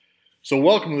So,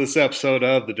 welcome to this episode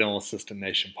of the Dental Assistant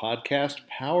Nation podcast,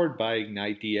 powered by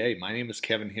Ignite DA. My name is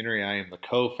Kevin Henry. I am the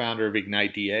co-founder of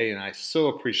Ignite DA, and I so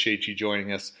appreciate you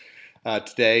joining us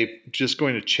today. Just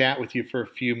going to chat with you for a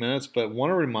few minutes, but want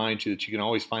to remind you that you can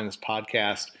always find this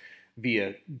podcast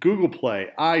via Google Play,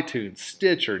 iTunes,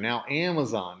 Stitcher, now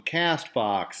Amazon,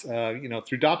 CastBox,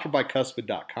 through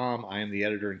drbicuspid.com. I am the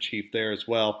editor-in-chief there as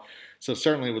well. So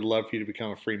certainly would love for you to become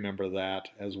a free member of that,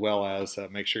 as well as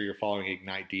make sure you're following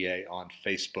Ignite DA on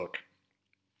Facebook.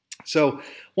 So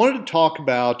wanted to talk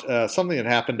about something that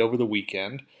happened over the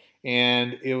weekend,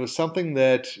 and it was something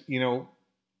that,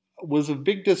 was a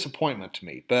big disappointment to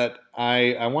me. But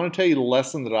I want to tell you the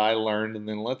lesson that I learned, and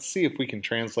then let's see if we can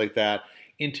translate that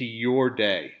into your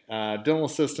day. Dental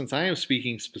assistants, I am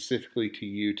speaking specifically to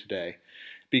you today,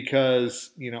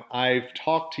 because I've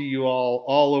talked to you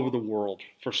all over the world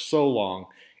for so long,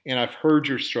 and I've heard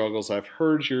your struggles. I've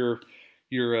heard your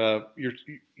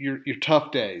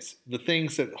tough days, the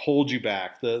things that hold you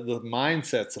back, the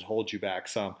mindsets that hold you back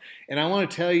some. And I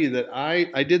want to tell you that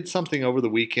I did something over the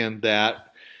weekend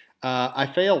that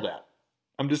I failed at.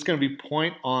 I'm just going to be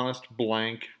point honest,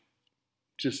 blank,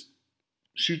 just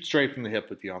shoot straight from the hip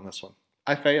with you on this one.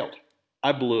 I failed.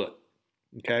 I blew it.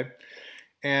 Okay.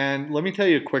 And let me tell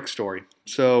you a quick story.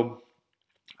 So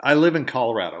I live in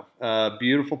Colorado, a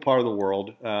beautiful part of the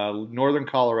world, northern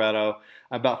Colorado.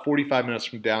 I'm about 45 minutes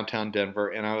from downtown Denver,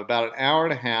 and I'm about an hour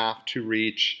and a half to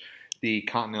reach the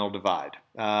Continental Divide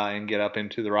and get up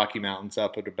into the Rocky Mountains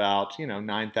up at about,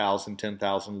 9,000,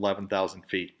 10,000, 11,000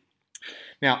 feet.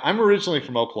 Now, I'm originally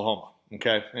from Oklahoma,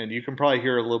 okay? And you can probably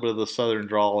hear a little bit of the southern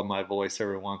drawl in my voice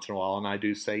every once in a while, and I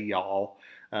do say y'all.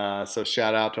 So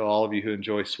shout out to all of you who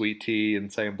enjoy sweet tea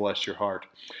and saying bless your heart.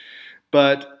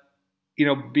 But,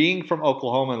 being from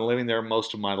Oklahoma and living there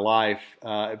most of my life,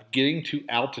 getting to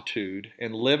altitude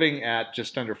and living at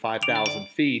just under 5,000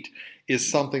 feet is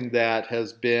something that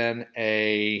has been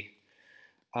a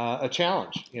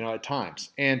challenge, at times.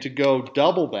 And to go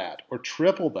double that or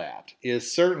triple that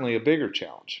is certainly a bigger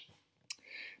challenge.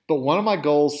 But one of my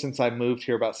goals since I moved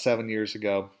here about 7 years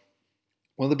ago,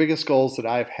 one of the biggest goals that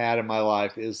I've had in my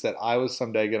life is that I was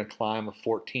someday going to climb a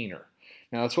 14er.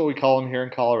 Now, that's what we call them here in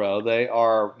Colorado. They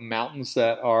are mountains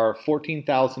that are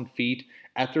 14,000 feet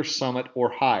at their summit or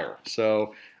higher.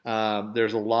 So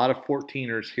there's a lot of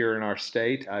 14ers here in our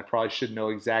state. I probably should know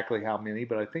exactly how many,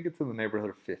 but I think it's in the neighborhood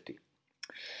of 50.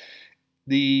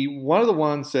 One of the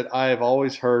ones that I have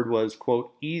always heard was,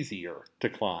 quote, easier to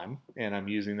climb, and I'm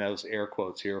using those air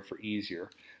quotes here for easier,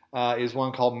 is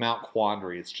one called Mount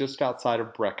Quandary. It's just outside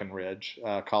of Breckenridge,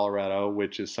 Colorado,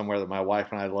 which is somewhere that my wife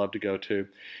and I love to go to.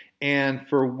 And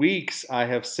for weeks, I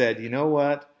have said, you know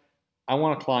what? I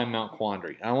want to climb Mount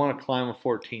Quandary. I want to climb a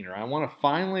 14er. I want to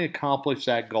finally accomplish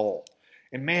that goal.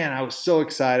 And man, I was so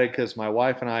excited because my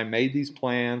wife and I made these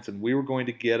plans, and we were going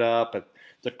to get up at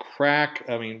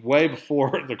way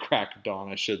before the crack of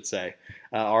dawn, I should say.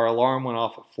 Our alarm went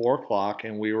off at 4 o'clock,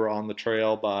 and we were on the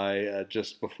trail by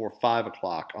just before 5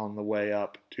 o'clock on the way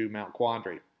up to Mount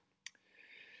Quandary.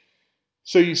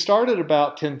 So you start at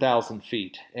about 10,000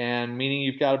 feet, and meaning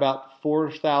you've got about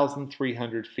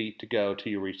 4,300 feet to go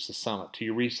till you reach the summit, till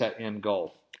you reach that end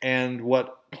goal. And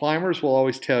what climbers will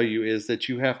always tell you is that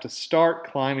you have to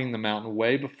start climbing the mountain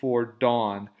way before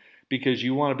dawn, because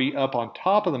you want to be up on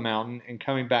top of the mountain and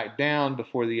coming back down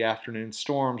before the afternoon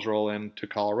storms roll into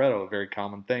Colorado, a very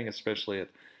common thing, especially at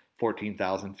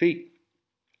 14,000 feet.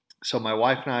 So my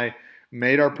wife and I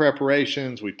made our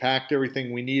preparations. We packed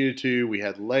everything we needed to. We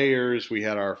had layers. We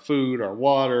had our food, our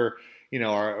water. We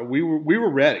were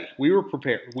ready. We were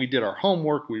prepared. We did our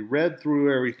homework. We read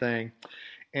through everything.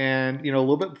 And, a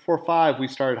little bit before 5, we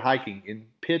started hiking in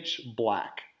pitch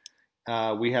black.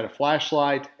 We had a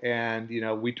flashlight, and,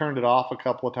 we turned it off a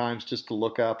couple of times just to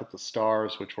look up at the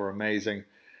stars, which were amazing.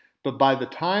 But by the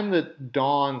time that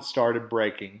dawn started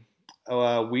breaking,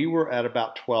 we were at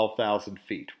about 12,000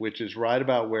 feet, which is right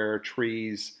about where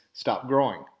trees stop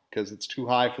growing because it's too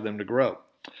high for them to grow.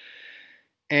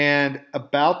 And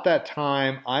about that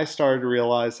time, I started to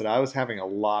realize that I was having a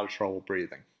lot of trouble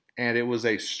breathing, and it was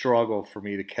a struggle for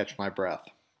me to catch my breath.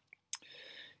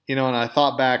 And I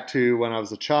thought back to when I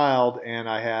was a child and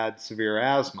I had severe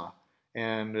asthma,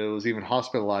 and it was even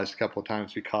hospitalized a couple of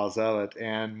times because of it.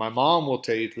 And my mom will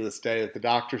tell you to this day that the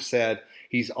doctor said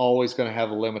he's always going to have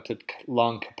a limited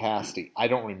lung capacity. I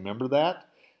don't remember that,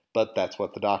 but that's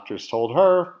what the doctors told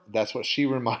her. That's what she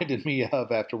reminded me of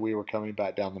after we were coming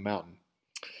back down the mountain.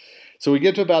 So we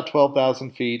get to about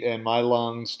 12,000 feet, and my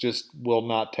lungs just will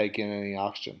not take in any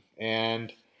oxygen.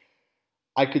 And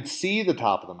I could see the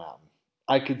top of the mountain.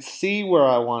 I could see where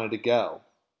I wanted to go,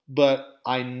 But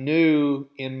I knew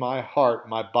in my heart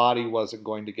my body wasn't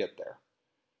going to get there,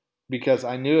 because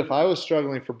I knew if I was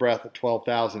struggling for breath at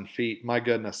 12,000 feet, my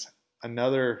goodness,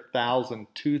 another 1,000,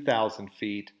 2,000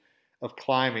 feet of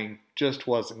climbing just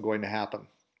wasn't going to happen.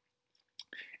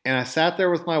 And I sat there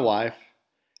with my wife,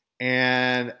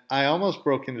 and I almost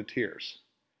broke into tears.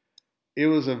 It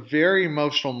was a very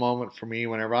emotional moment for me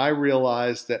whenever I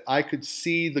realized that I could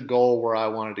see the goal where I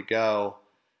wanted to go,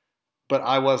 but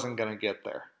I wasn't going to get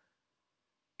there.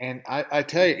 And I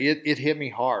tell you, it hit me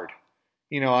hard.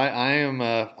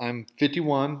 I'm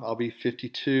 51. I'll be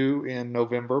 52 in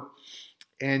November.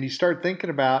 And you start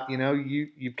thinking about,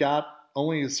 you've got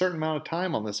only a certain amount of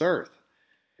time on this earth.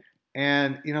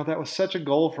 And, that was such a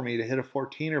goal for me to hit a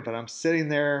 14er, but I'm sitting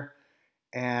there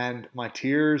and my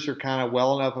tears are kind of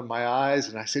welling up in my eyes.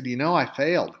 And I said, I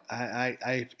failed.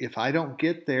 If I don't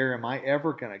get there, am I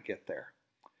ever going to get there?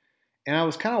 And I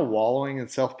was kind of wallowing in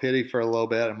self-pity for a little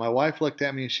bit. And my wife looked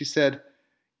at me and she said,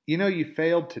 you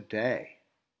failed today.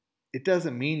 It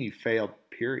doesn't mean you failed,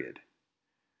 period.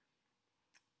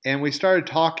 And we started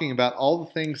talking about all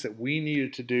the things that we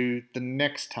needed to do the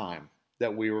next time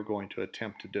that we were going to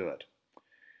attempt to do it.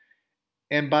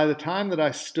 And by the time that I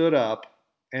stood up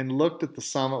and looked at the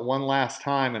summit one last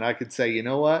time, and I could say, you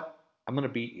know what? I'm going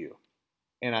to beat you.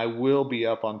 And I will be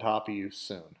up on top of you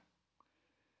soon.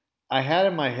 I had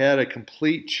in my head a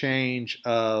complete change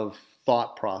of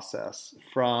thought process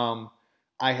from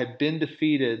I had been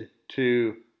defeated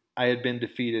to I had been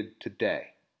defeated today.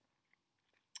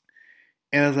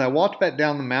 And as I walked back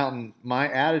down the mountain, my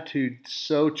attitude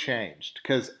so changed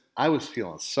because I was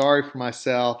feeling sorry for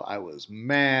myself. I was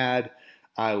mad.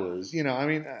 I was,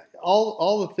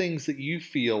 all the things that you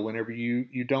feel whenever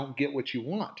you don't get what you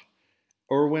want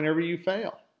or whenever you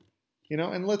fail.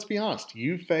 And let's be honest,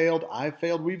 you failed, I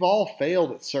failed, we've all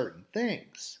failed at certain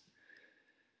things.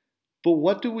 But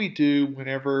what do we do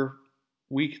whenever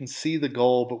we can see the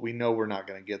goal, but we know we're not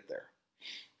going to get there?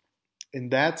 And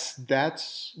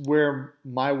that's where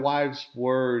my wife's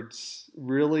words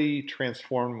really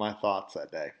transformed my thoughts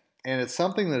that day. And it's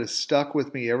something that has stuck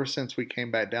with me ever since we came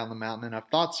back down the mountain. And I've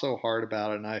thought so hard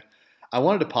about it. And I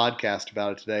wanted to podcast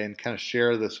about it today and kind of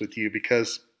share this with you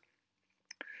because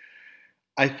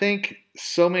I think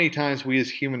so many times we as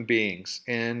human beings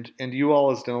and you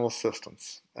all as dental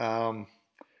assistants,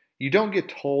 you don't get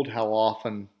told how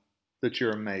often that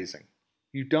you're amazing.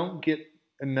 You don't get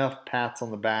enough pats on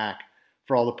the back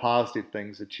for all the positive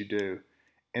things that you do.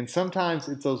 And sometimes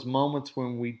it's those moments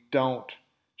when we don't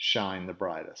shine the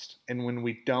brightest and when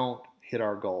we don't hit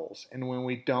our goals and when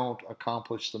we don't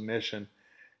accomplish the mission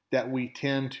that we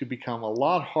tend to become a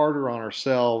lot harder on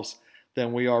ourselves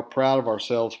than we are proud of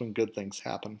ourselves when good things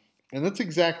happen. And that's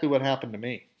exactly what happened to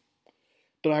me.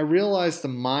 But I realized the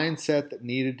mindset that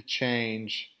needed to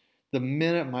change the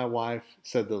minute my wife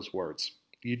said those words.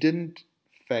 You didn't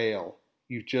fail,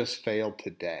 you just failed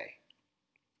today.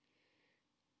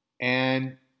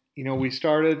 And, we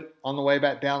started on the way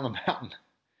back down the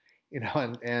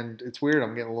mountain, and it's weird.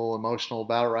 I'm getting a little emotional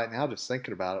about it right now, just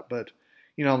thinking about it. But,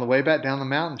 on the way back down the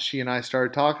mountain, she and I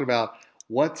started talking about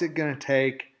what's it going to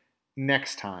take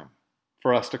next time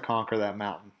for us to conquer that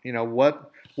mountain.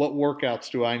 What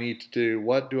workouts do I need to do?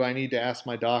 What do I need to ask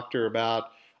my doctor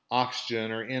about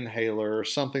oxygen or inhaler or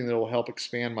something that will help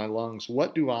expand my lungs?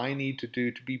 What do I need to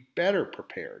do to be better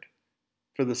prepared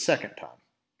for the second time?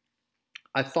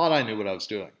 I thought I knew what I was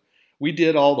doing. We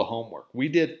did all the homework. We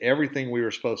did everything we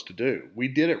were supposed to do. We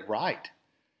did it right.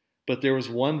 But there was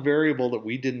one variable that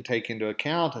we didn't take into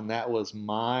account, and that was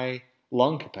my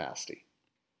lung capacity.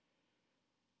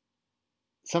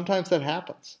 Sometimes that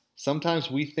happens.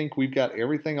 Sometimes we think we've got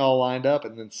everything all lined up,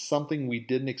 and then something we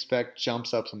didn't expect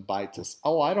jumps up and bites us.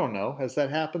 Oh, I don't know. Has that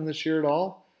happened this year at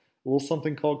all? A little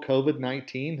something called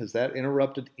COVID-19. Has that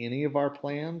interrupted any of our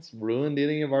plans? Ruined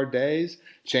any of our days?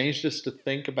 Changed us to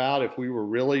think about if we were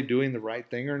really doing the right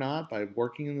thing or not by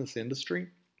working in this industry?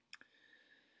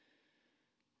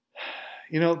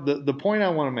 The point I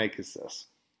want to make is this.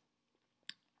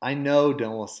 I know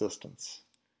dental assistants.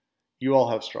 You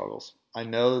all have struggles. I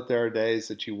know that there are days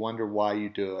that you wonder why you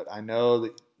do it. I know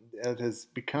that it has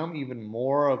become even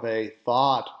more of a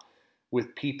thought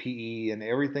with PPE and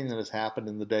everything that has happened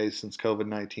in the days since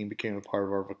COVID-19 became a part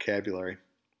of our vocabulary.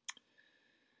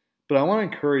 But I want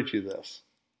to encourage you this.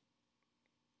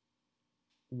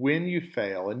 When you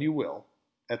fail, and you will,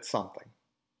 at something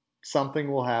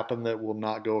will happen that will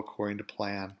not go according to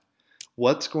plan.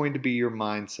 What's going to be your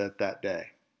mindset that day?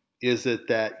 Is it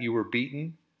that you were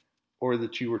beaten or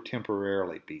that you were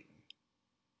temporarily beaten?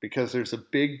 Because there's a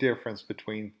big difference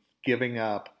between giving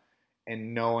up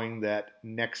and knowing that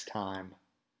next time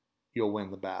you'll win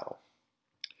the battle.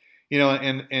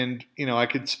 I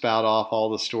could spout off all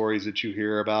the stories that you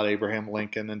hear about Abraham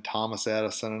Lincoln and Thomas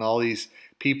Edison and all these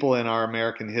people in our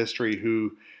American history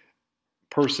who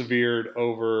persevered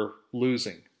over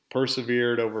losing,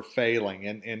 persevered over failing,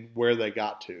 and where they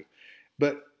got to.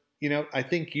 But, I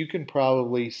think you can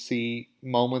probably see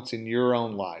moments in your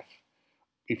own life,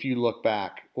 if you look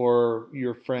back, or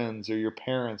your friends, or your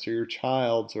parents, or your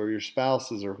child's, or your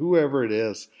spouses, or whoever it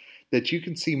is, that you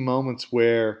can see moments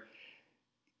where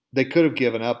they could have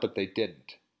given up, but they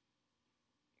didn't.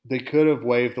 They could have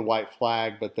waved the white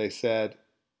flag, but they said,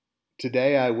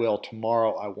 today I will,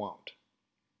 tomorrow I won't.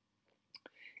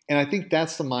 And I think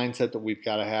that's the mindset that we've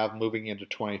got to have moving into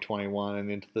 2021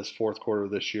 and into this fourth quarter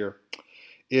of this year,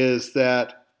 is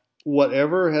that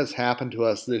whatever has happened to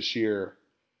us this year,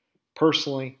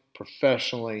 personally,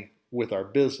 professionally, with our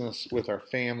business, with our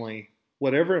family,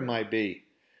 whatever it might be,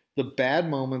 the bad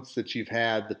moments that you've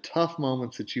had, the tough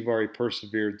moments that you've already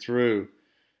persevered through,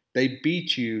 they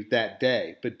beat you that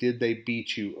day, but did they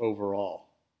beat you overall?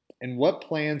 And what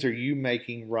plans are you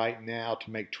making right now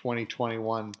to make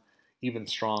 2021 even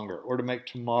stronger, or to make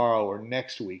tomorrow or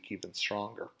next week even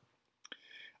stronger?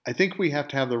 I think we have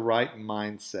to have the right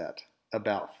mindset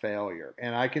about failure.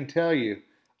 And I can tell you,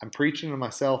 I'm preaching to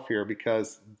myself here,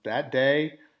 because that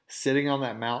day, sitting on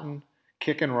that mountain,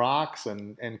 kicking rocks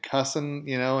and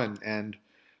cussing, and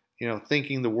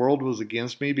thinking the world was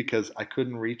against me because I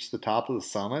couldn't reach the top of the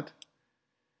summit,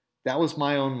 that was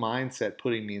my own mindset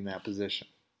putting me in that position.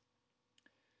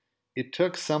 It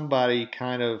took somebody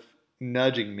kind of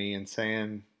nudging me and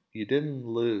saying, you didn't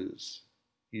lose,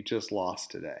 you just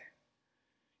lost today.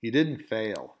 You didn't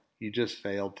fail, you just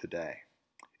failed today.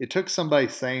 It took somebody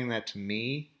saying that to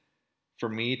me for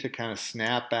me to kind of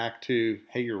snap back to,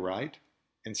 hey, you're right,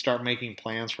 and start making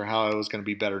plans for how I was going to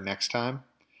be better next time.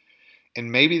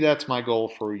 And maybe that's my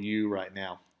goal for you right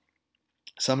now.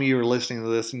 Some of you are listening to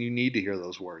this and you need to hear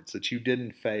those words, that you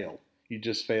didn't fail, you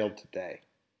just failed today.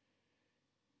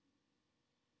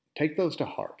 Take those to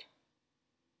heart.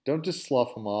 Don't just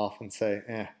slough them off and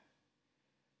say,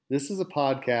 this is a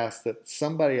podcast that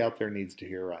somebody out there needs to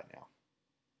hear right now.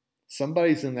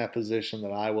 Somebody's in that position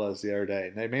that I was the other day.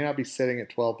 And they may not be sitting at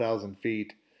 12,000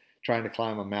 feet trying to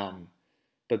climb a mountain,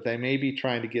 but they may be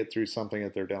trying to get through something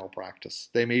at their dental practice.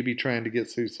 They may be trying to get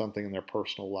through something in their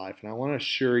personal life. And I want to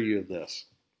assure you of this.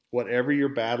 Whatever you're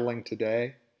battling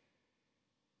today,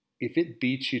 if it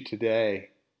beats you today,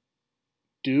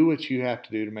 do what you have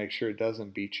to do to make sure it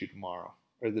doesn't beat you tomorrow,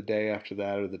 or the day after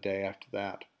that, or the day after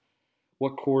that.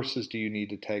 What courses do you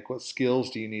need to take? What skills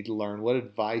do you need to learn? What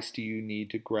advice do you need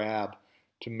to grab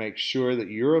to make sure that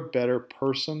you're a better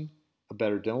person, a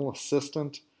better dental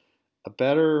assistant, a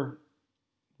better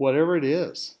whatever it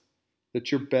is,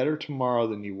 that you're better tomorrow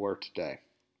than you were today?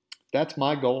 That's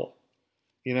my goal.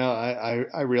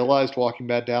 I realized walking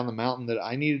back down the mountain that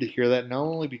I needed to hear that, not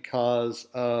only because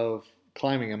of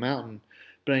climbing a mountain,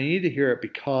 but I needed to hear it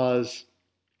because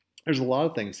there's a lot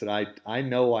of things that I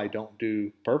know I don't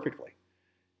do perfectly.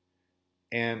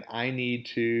 And I need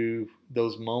to,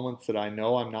 those moments that I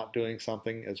know I'm not doing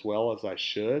something as well as I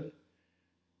should,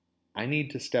 I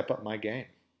need to step up my game.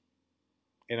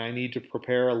 And I need to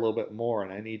prepare a little bit more,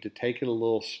 and I need to take it a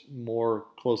little more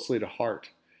closely to heart.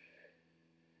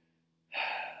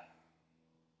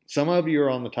 Some of you are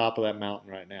on the top of that mountain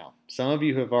right now. Some of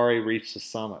you have already reached the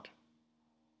summit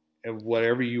of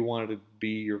whatever you wanted to be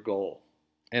your goal.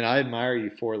 And I admire you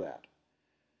for that.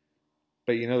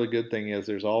 But the good thing is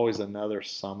there's always another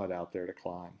summit out there to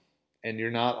climb. And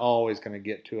you're not always going to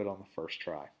get to it on the first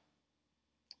try.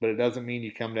 But it doesn't mean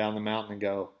you come down the mountain and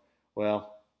go,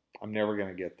 well, I'm never going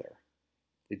to get there.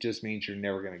 It just means you're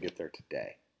never going to get there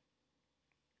today.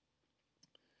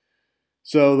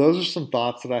 So those are some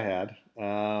thoughts that I had.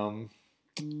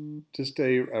 Just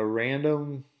a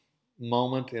random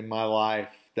moment in my life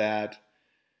that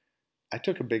I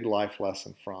took a big life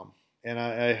lesson from. And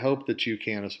I hope that you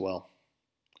can as well.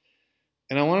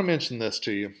 And I want to mention this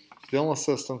to you. Dental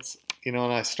assistants, and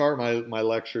I start my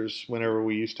lectures whenever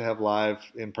we used to have live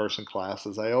in-person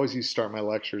classes. I always used to start my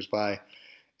lectures by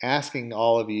asking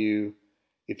all of you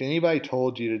if anybody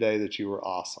told you today that you were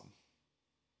awesome,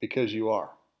 because you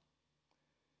are.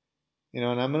 And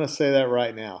I'm going to say that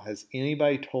right now. Has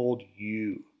anybody told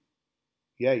you,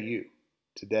 you,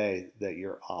 today that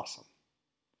you're awesome?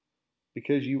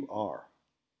 Because you are.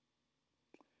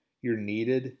 You're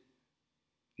needed.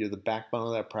 You're the backbone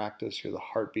of that practice. You're the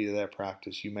heartbeat of that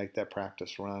practice. You make that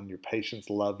practice run. Your patients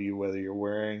love you whether you're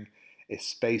wearing a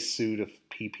space suit of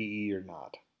PPE or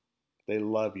not. They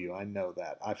love you. I know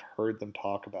that. I've heard them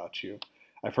talk about you.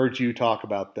 I've heard you talk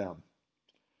about them.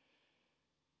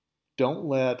 Don't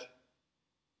let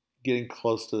getting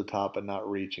close to the top but not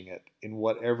reaching it in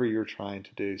whatever you're trying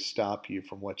to do stop you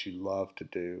from what you love to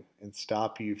do and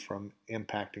stop you from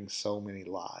impacting so many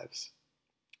lives.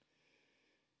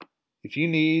 If you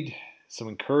need some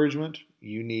encouragement,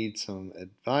 you need some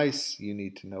advice, you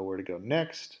need to know where to go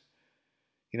next,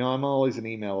 I'm always an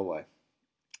email away.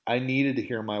 I needed to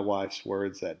hear my wife's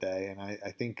words that day, and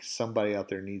I think somebody out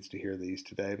there needs to hear these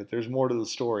today, but there's more to the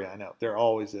story, I know. There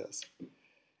always is.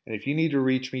 And if you need to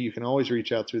reach me, you can always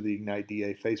reach out through the Ignite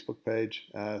DA Facebook page.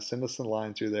 Send us a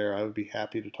line through there. I would be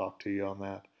happy to talk to you on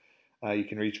that. You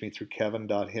can reach me through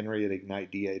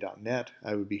kevin.henry@igniteda.net.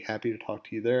 I would be happy to talk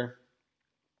to you there.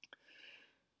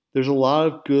 There's a lot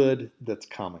of good that's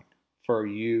coming for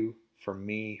you, for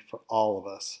me, for all of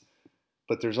us.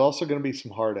 But there's also going to be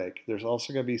some heartache. There's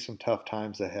also going to be some tough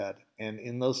times ahead. And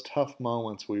in those tough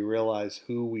moments, we realize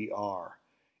who we are.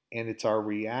 And it's our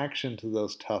reaction to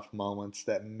those tough moments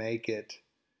that make it,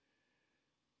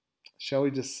 shall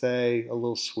we just say, a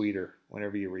little sweeter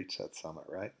whenever you reach that summit,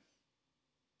 right?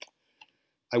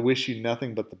 I wish you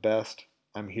nothing but the best.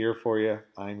 I'm here for you.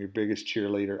 I'm your biggest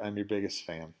cheerleader. I'm your biggest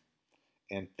fan.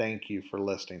 And thank you for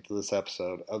listening to this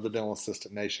episode of the Dental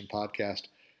Assistant Nation podcast,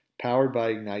 powered by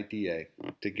Ignite DA.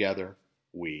 Together,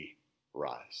 we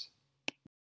rise.